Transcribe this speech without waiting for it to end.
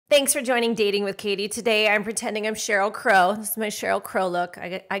Thanks for joining Dating with Katy. Today I'm pretending I'm Sheryl Crow. This is my Sheryl Crow look.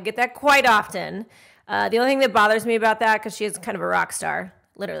 I get that quite often. The only thing that bothers me about that, because she is kind of a rock star,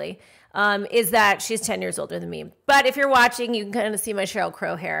 literally, is that she's 10 years older than me. But if you're watching, you can kind of see my Sheryl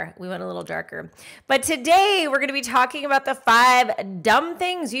Crow hair. We went a little darker. But today we're going to be talking about the 5 dumb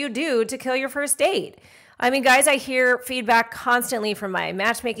things you do to kill your first date. I mean, guys, I hear feedback constantly from my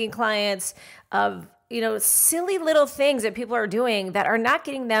matchmaking clients of silly little things that people are doing that are not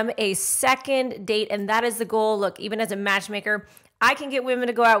getting them a second date. And that is the goal. Look, even as a matchmaker, I can get women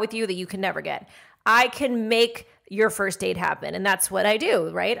to go out with you that you can never get. I can make your first date happen. And that's what I do,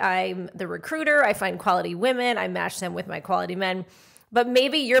 right? I'm the recruiter. I find quality women. I match them with my quality men. But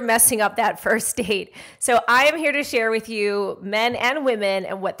maybe you're messing up that first date. So I am here to share with you men and women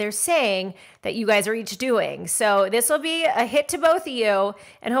and what they're saying that you guys are each doing. So this will be a hit to both of you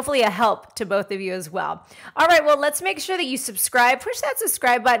and hopefully a help to both of you as well. All right, well, let's make sure that you subscribe. Push that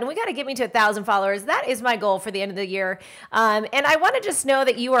subscribe button. We got to get me to 1,000 followers. That is my goal for the end of the year. And I want to just know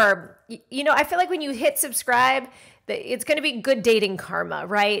that you are, I feel like when you hit subscribe, it's going to be good dating karma,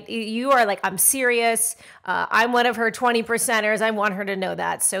 right? You are like, I'm serious. I'm one of her 20%ers. I want her to know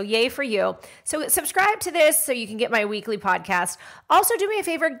that. So yay for you. So subscribe to this so you can get my weekly podcast. Also, do me a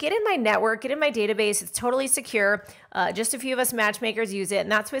favor, get in my network, get in my database. It's totally secure. Just a few of us matchmakers use it,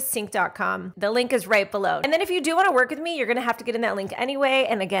 and that's with Cinqe.com. The link is right below. And then if you do want to work with me, you're going to have to get in that link anyway.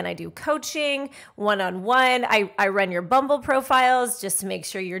 And again, I do coaching one-on-one. I run your Bumble profiles just to make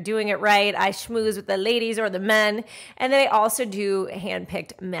sure you're doing it right. I schmooze with the ladies or the men. And then I also do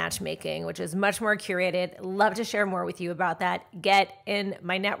handpicked matchmaking, which is much more curated. Love to share more with you about that. Get in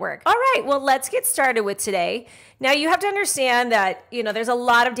my network. All right, well, let's get started with today. Now, you have to understand that, there's a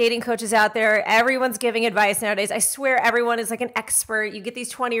lot of dating coaches out there. Everyone's giving advice nowadays. I swear everyone is like an expert. You get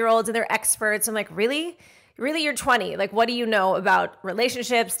these 20-year-olds and they're experts. I'm like, really? Really, you're 20. Like, what do you know about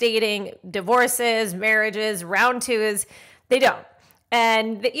relationships, dating, divorces, marriages, round twos? They don't.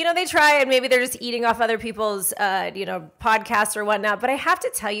 And, they try and maybe they're just eating off other people's, podcasts or whatnot. But I have to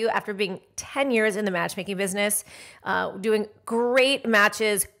tell you, after being 10 years in the matchmaking business, doing great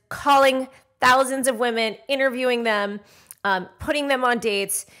matches, calling thousands of women, interviewing them, putting them on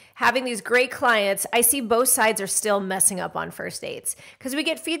dates, having these great clients, I see both sides are still messing up on first dates because we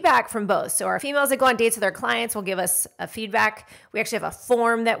get feedback from both. So our females that go on dates with our clients will give us a feedback. We actually have a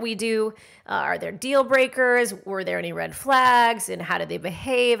form that we do. Are there deal breakers? Were there any red flags? And how did they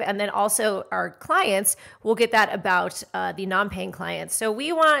behave? And then also our clients will get that about the non-paying clients. So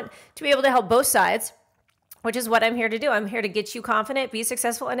we want to be able to help both sides, which is what I'm here to do. I'm here to get you confident, be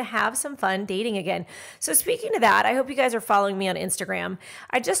successful, and to have some fun dating again. So speaking of that, I hope you guys are following me on Instagram.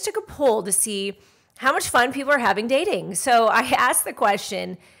 I just took a poll to see how much fun people are having dating. So I asked the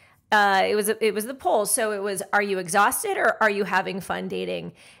question, it was the poll. So it was, are you exhausted or are you having fun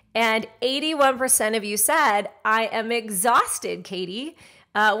dating? And 81% of you said, I am exhausted, Katy.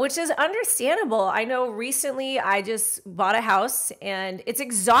 Which is understandable. I know recently I just bought a house and it's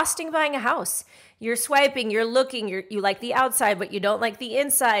exhausting buying a house. You're swiping, you're looking, you like the outside, but you don't like the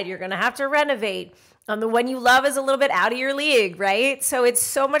inside. You're going to have to renovate. The one you love is a little bit out of your league, right? So it's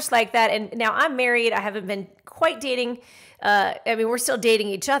so much like that. And now I'm married. I haven't been quite dating. We're still dating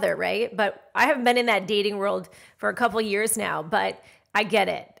each other, right? But I haven't been in that dating world for a couple years now, but I get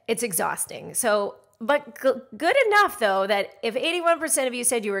it. It's exhausting. So but good enough, though, that if 81% of you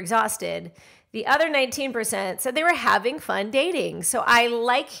said you were exhausted, the other 19% said they were having fun dating. So I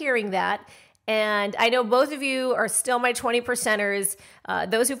like hearing that. And I know both of you are still my 20%ers.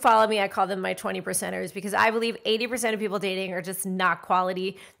 Those who follow me, I call them my 20%ers because I believe 80% of people dating are just not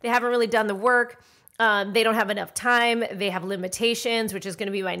quality. They haven't really done the work. They don't have enough time. They have limitations, which is going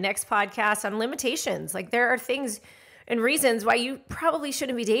to be my next podcast on limitations. Like there are things and reasons why you probably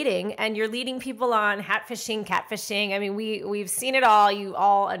shouldn't be dating, and you're leading people on catfishing. I mean, we've seen it all. You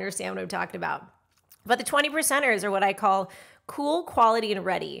all understand what I'm talking about. But the 20%ers are what I call cool, quality, and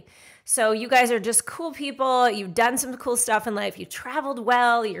ready. So you guys are just cool people. You've done some cool stuff in life. You traveled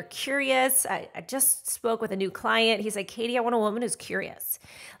well. You're curious. I just spoke with a new client. He's like, Katy, I want a woman who's curious.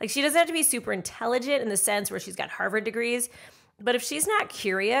 Like she doesn't have to be super intelligent in the sense where she's got Harvard degrees. But if she's not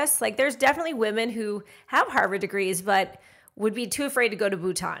curious, like there's definitely women who have Harvard degrees, but would be too afraid to go to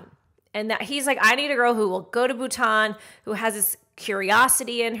Bhutan. And that he's like, I need a girl who will go to Bhutan, who has this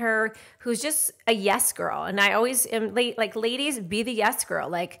curiosity in her, who's just a yes girl. And I always am like, ladies, be the yes girl.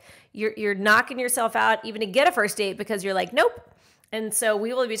 Like you're knocking yourself out even to get a first date because you're like, nope. And so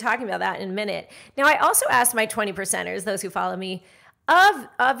we will be talking about that in a minute. Now, I also asked my 20%ers, those who follow me,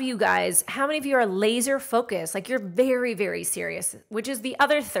 of you guys, how many of you are laser focused? Like you're very, very serious, which is the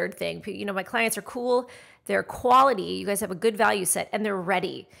other third thing. My clients are cool. they're quality, you guys have a good value set, and they're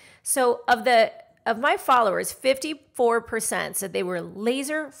ready. So of my followers, 54% said they were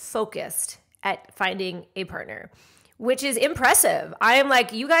laser focused at finding a partner, which is impressive. I am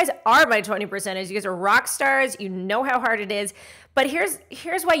like, you guys are my 20%ers. You guys are rock stars. You know how hard it is. But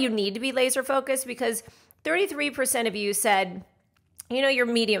here's why you need to be laser focused, because 33% of you said, you're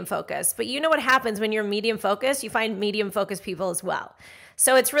medium focused. But you know what happens when you're medium focused? You find medium focused people as well.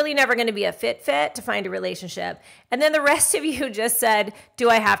 So it's really never going to be a fit to find a relationship. And then the rest of you just said, do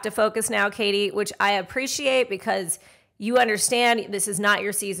I have to focus now, Katy? Which I appreciate, because you understand this is not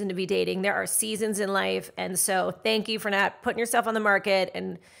your season to be dating. There are seasons in life. And so thank you for not putting yourself on the market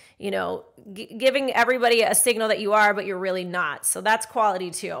and, giving everybody a signal that you are, but you're really not. So that's quality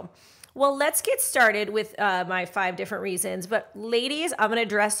too. Well, let's get started with my 5 different reasons. But ladies, I'm going to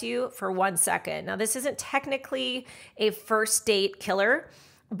address you for 1 second. Now, this isn't technically a first date killer,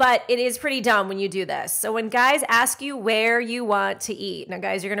 but it is pretty dumb when you do this. So when guys ask you where you want to eat, now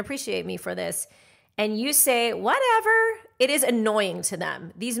guys, you're going to appreciate me for this, and you say, whatever, it is annoying to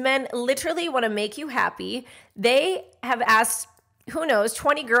them. These men literally want to make you happy. They have asked,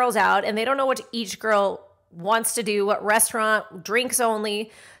 20 girls out, and they don't know what each girl wants to do, what restaurant, drinks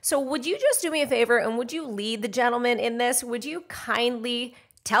only. So would you just do me a favor, and would you lead the gentleman in this? Would you kindly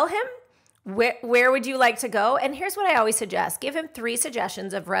tell him where would you like to go? And here's what I always suggest. Give him 3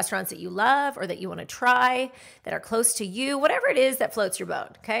 suggestions of restaurants that you love or that you want to try, that are close to you, whatever it is that floats your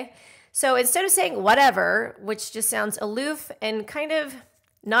boat, okay? So instead of saying whatever, which just sounds aloof and kind of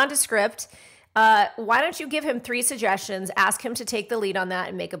nondescript, why don't you give him 3 suggestions, ask him to take the lead on that,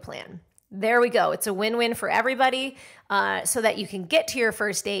 and make a plan. There we go. It's a win-win for everybody, so that you can get to your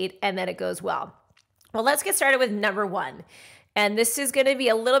first date and then it goes well. Well, let's get started with number 1. And this is going to be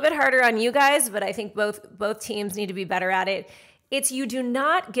a little bit harder on you guys, but I think both teams need to be better at it. It's you do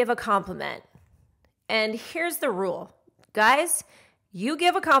not give a compliment. And here's the rule. Guys, you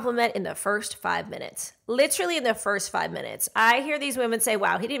give a compliment in the first 5 minutes. Literally in the first 5 minutes. I hear these women say,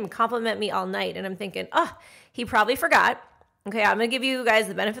 wow, he didn't even compliment me all night. And I'm thinking, he probably forgot. Okay, I'm going to give you guys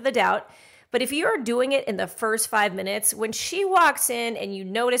the benefit of the doubt. But if you're doing it in the first 5 minutes, when she walks in and you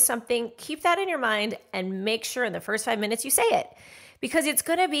notice something, keep that in your mind and make sure in the first 5 minutes you say it. Because it's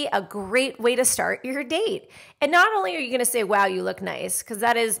going to be a great way to start your date. And not only are you going to say, wow, you look nice, because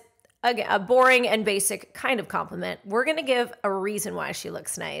that is a boring and basic kind of compliment. We're going to give a reason why she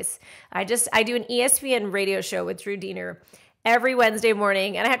looks nice. I do an ESPN radio show with Drew Diener every Wednesday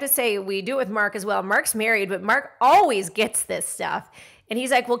morning. And I have to say, we do it with Mark as well. Mark's married, but Mark always gets this stuff. And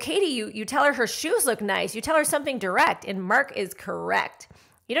he's like, well, Katy, you tell her shoes look nice. You tell her something direct. And Mark is correct.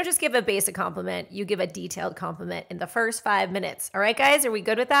 You don't just give a basic compliment. You give a detailed compliment in the first 5 minutes. All right, guys, are we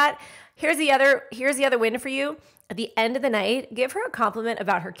good with that? Here's the other win for you. At the end of the night, give her a compliment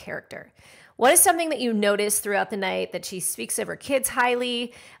about her character. What is something that you notice throughout the night, that she speaks of her kids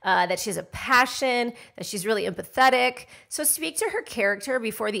highly, that she has a passion, that she's really empathetic? So speak to her character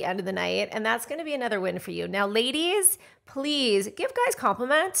before the end of the night, and that's going to be another win for you. Now, ladies, please give guys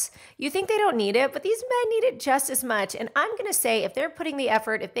compliments. You think they don't need it, but these men need it just as much. And I'm going to say, if they're putting the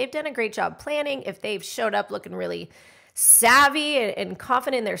effort, if they've done a great job planning, if they've showed up looking really savvy and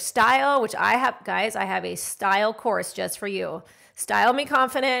confident in their style, which I have, guys, I have a style course just for you. Style Me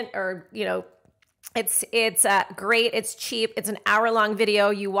Confident, or, it's great. It's cheap. It's an hour-long video.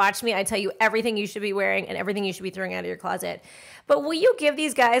 You watch me. I tell you everything you should be wearing and everything you should be throwing out of your closet. But will you give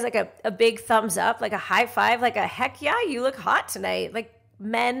these guys like a big thumbs up, like a high five, like a heck yeah, you look hot tonight? Like,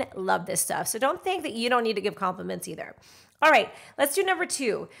 men love this stuff. So don't think that you don't need to give compliments either. All right, let's do number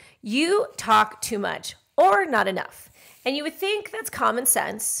 2. You talk too much or not enough. And you would think that's common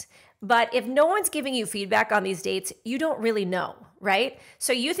sense, but if no one's giving you feedback on these dates, you don't really know, right?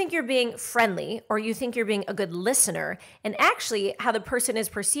 So you think you're being friendly, or you think you're being a good listener, and actually how the person is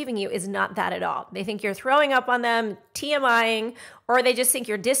perceiving you is not that at all. They think you're throwing up on them, TMIing, or they just think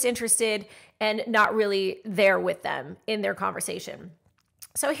you're disinterested and not really there with them in their conversation.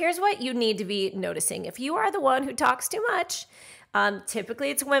 So here's what you need to be noticing. If you are the one who talks too much, typically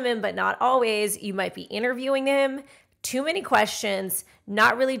it's women, but not always, you might be interviewing them, too many questions,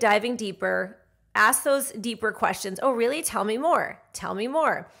 not really diving deeper. Ask those deeper questions. Oh, really? Tell me more. Tell me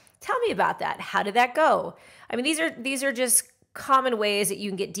more. Tell me about that. How did that go? I mean, these are just common ways that you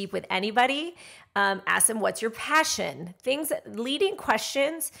can get deep with anybody. Ask them, what's your passion? Leading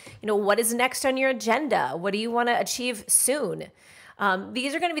questions. What is next on your agenda? What do you want to achieve soon?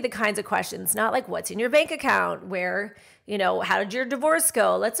 These are going to be the kinds of questions, not like what's in your bank account, how did your divorce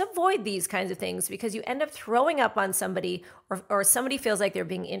go? Let's avoid these kinds of things, because you end up throwing up on somebody, or somebody feels like they're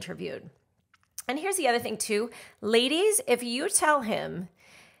being interviewed. And here's the other thing too. Ladies, if you tell him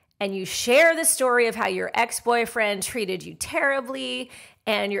and you share the story of how your ex-boyfriend treated you terribly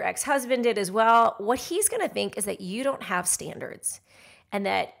and your ex-husband did as well, what he's going to think is that you don't have standards and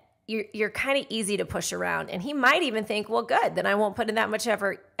that you're kind of easy to push around. And he might even think, well, good, then I won't put in that much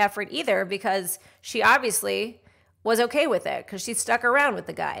effort either, because she obviously was okay with it because she stuck around with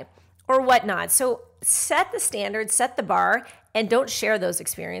the guy or whatnot. So set the standards, set the bar, and don't share those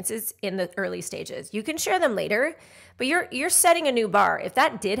experiences in the early stages. You can share them later, but you're setting a new bar. If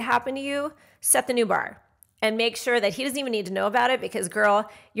that did happen to you, set the new bar and make sure that he doesn't even need to know about it, because girl,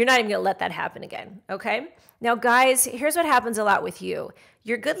 you're not even gonna let that happen again, okay? Now guys, here's what happens a lot with you.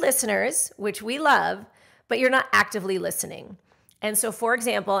 You're good listeners, which we love, but you're not actively listening. And so for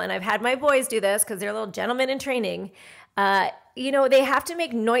example, and I've had my boys do this because they're little gentlemen in training, they have to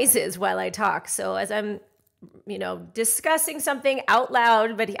make noises while I talk. So as I'm discussing something out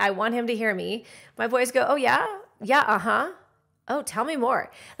loud, but I want him to hear me, my boys go, oh yeah, uh-huh. Oh, tell me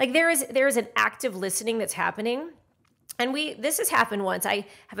more. Like there is an active listening that's happening. And this has happened once. I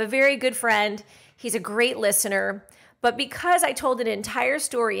have a very good friend. He's a great listener, but because I told an entire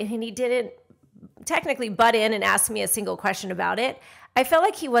story and he didn't technically butt in and ask me a single question about it, I felt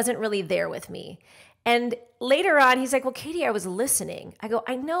like he wasn't really there with me. And later on, he's like, well, Katy, I was listening. I go,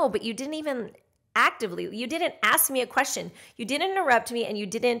 I know, but you didn't ask me a question. You didn't interrupt me, and you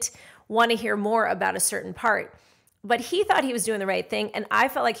didn't want to hear more about a certain part. But he thought he was doing the right thing, and I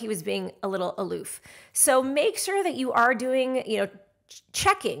felt like he was being a little aloof. So make sure that you are doing,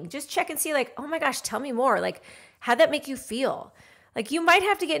 checking. Just check and see, like, oh my gosh, tell me more. Like, how'd that make you feel? Like, you might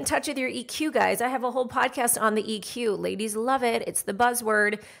have to get in touch with your EQ, guys. I have a whole podcast on the EQ. Ladies love it. It's the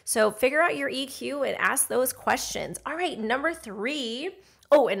buzzword. So figure out your EQ and ask those questions. All right, number 3.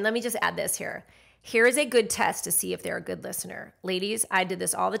 Oh, and let me just add this here. Here is a good test to see if they're a good listener. Ladies, I did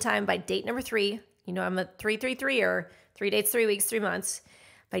this all the time. By date number 3, I'm a 333, or 3 dates, 3 weeks, 3 months.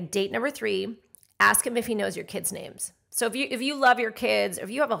 By date number 3, ask him if he knows your kids' names. So if you love your kids, if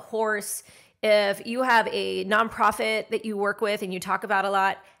you have a horse, if you have a nonprofit that you work with and you talk about a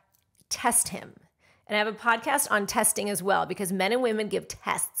lot, test him. And I have a podcast on testing as well, because men and women give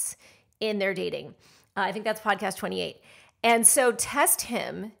tests in their dating. I think that's podcast 28. And so test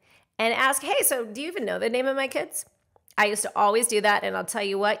him and ask, hey, so do you even know the name of my kids? I used to always do that. And I'll tell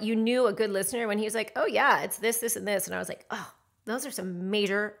you what, you knew a good listener when he was like, oh yeah, it's this, this, and this. And I was like, oh, those are some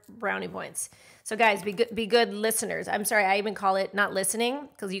major brownie points. So guys, be good listeners. I'm sorry, I even call it not listening,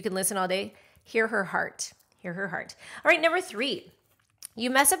 because you can listen all day. Hear her heart. Hear her heart. All right, number 3. You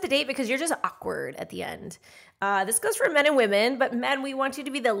mess up the date because you're just awkward at the end. This goes for men and women, but men, we want you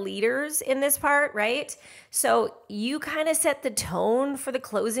to be the leaders in this part, right? So you kind of set the tone for the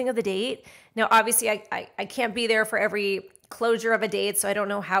closing of the date. Now, obviously, I can't be there for every closure of a date, so I don't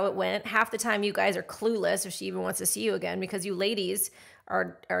know how it went. Half the time, you guys are clueless if she even wants to see you again, because you ladies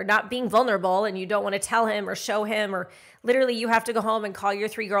are not being vulnerable and you don't want to tell him or show him, or literally you have to go home and call your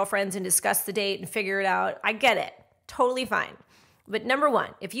 3 girlfriends and discuss the date and figure it out. I get it. Totally fine. But number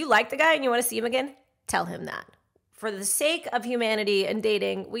 1, if you like the guy and you want to see him again, tell him that. For the sake of humanity and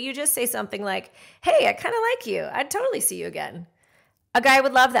dating, will you just say something like, hey, I kind of like you. I'd totally see you again. A guy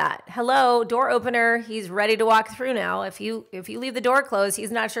would love that. Hello, door opener. He's ready to walk through now. If you leave the door closed,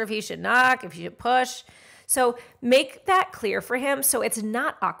 he's not sure if he should knock, if he should push. So make that clear for him so it's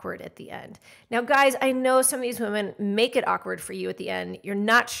not awkward at the end. Now, guys, I know some of these women make it awkward for you at the end. You're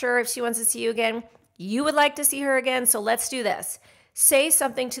not sure if she wants to see you again. You would like to see her again, so let's do this. Say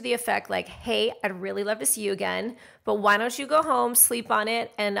something to the effect like, hey, I'd really love to see you again, but why don't you go home, sleep on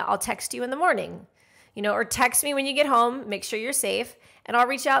it, and I'll text you in the morning. Or text me when you get home, make sure you're safe, and I'll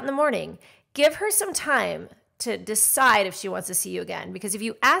reach out in the morning. Give her some time to decide if she wants to see you again, because if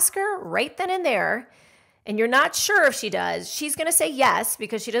you ask her right then and there, and you're not sure if she does, she's going to say yes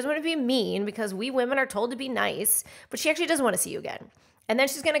because she doesn't want to be mean, because we women are told to be nice, but she actually doesn't want to see you again. And then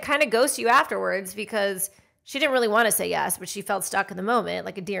she's going to kind of ghost you afterwards because she didn't really want to say yes, but she felt stuck in the moment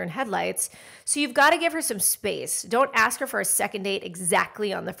like a deer in headlights. So you've got to give her some space. Don't ask her for a second date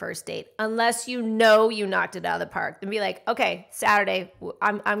exactly on the first date unless you know you knocked it out of the park. Then be like, okay, Saturday,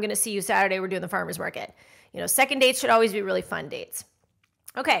 I'm going to see you Saturday. We're doing the farmer's market. Second dates should always be really fun dates.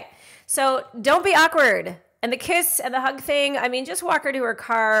 Okay, so don't be awkward. And the kiss and the hug thing, just walk her to her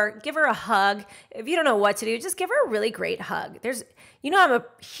car, give her a hug. If you don't know what to do, just give her a really great hug. I'm a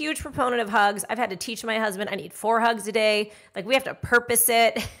huge proponent of hugs. I've had to teach my husband I need 4 hugs a day. Like, we have to purpose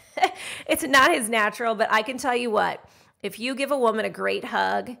it. It's not his natural, but I can tell you what, if you give a woman a great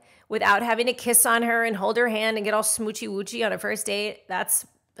hug without having to kiss on her and hold her hand and get all smoochy-woochy on a first date, that's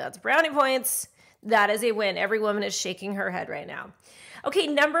brownie points. That is a win. Every woman is shaking her head right now. Okay,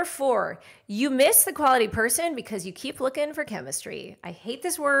 number 4, you miss the quality person because you keep looking for chemistry. I hate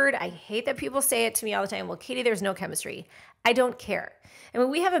this word. I hate that people say it to me all the time. Well, Katy, there's no chemistry. I don't care. I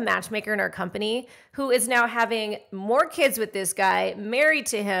mean, we have a matchmaker in our company who is now having more kids with this guy, married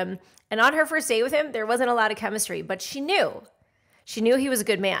to him, and on her first date with him, there wasn't a lot of chemistry, but she knew. She knew he was a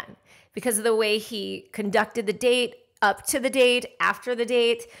good man because of the way he conducted the date, up to the date, after the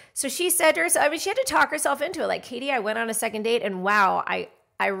date. So she said to herself, I mean, she had to talk herself into it. Like, Katy, I went on a second date and wow,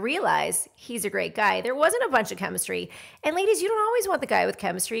 I realized he's a great guy. There wasn't a bunch of chemistry. And ladies, you don't always want the guy with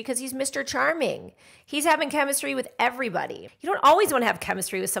chemistry because he's Mr. Charming. He's having chemistry with everybody. You don't always want to have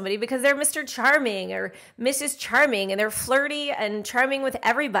chemistry with somebody because they're Mr. Charming or Mrs. Charming and they're flirty and charming with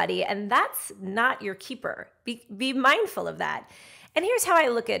everybody. And that's not your keeper. Be mindful of that. And here's how I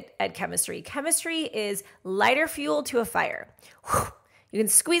look at chemistry. Chemistry is lighter fuel to a fire. You can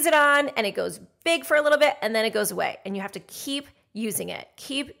squeeze it on and it goes big for a little bit and then it goes away. And you have to keep using it.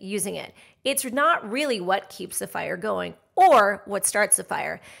 Keep using it. It's not really what keeps the fire going or what starts the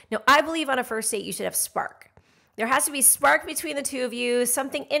fire. Now, I believe on a first date, you should have spark. There has to be spark between the two of you,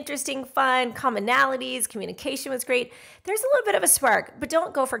 something interesting, fun, commonalities, communication was great. There's a little bit of a spark, but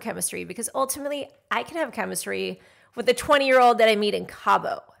don't go for chemistry because ultimately I can have chemistry with the 20-year-old that I meet in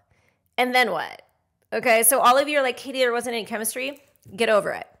Cabo. And then what? Okay, so all of you are like, Katy, there wasn't any chemistry. Get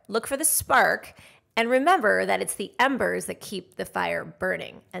over it. Look for the spark. And remember that it's the embers that keep the fire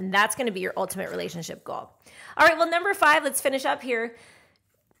burning. And that's going to be your ultimate relationship goal. All right, well, number 5, let's finish up here.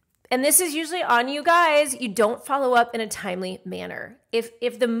 And this is usually on you guys. You don't follow up in a timely manner. If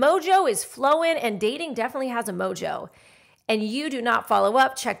the mojo is flowing, and dating definitely has a mojo, and you do not follow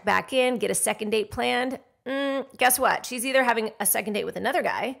up, check back in, get a second date planned, guess what? She's either having a second date with another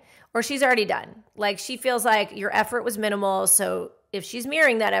guy or she's already done. Like, she feels like your effort was minimal. So if she's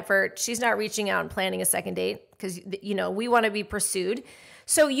mirroring that effort, she's not reaching out and planning a second date because, you know, we want to be pursued.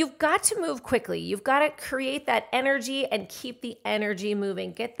 So you've got to move quickly. You've got to create that energy and keep the energy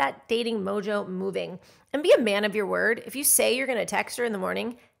moving. Get that dating mojo moving and be a man of your word. If you say you're going to text her in the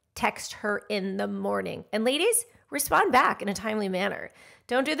morning, text her in the morning. And ladies, respond back in a timely manner.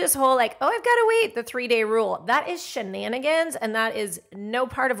 Don't do this whole like, oh, I've got to wait, the 3-day rule. That is shenanigans, and that is no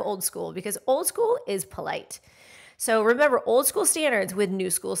part of old school because old school is polite. So remember, old school standards with new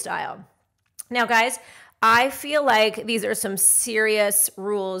school style. Now, guys, I feel like these are some serious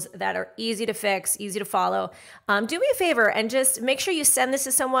rules that are easy to fix, easy to follow. Do me a favor and just make sure you send this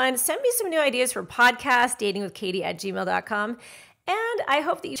to someone. Send me some new ideas for podcast, datingwithkaty@gmail.com. And I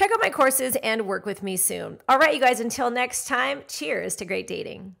hope that you check out my courses and work with me soon. All right, you guys, until next time, cheers to great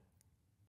dating.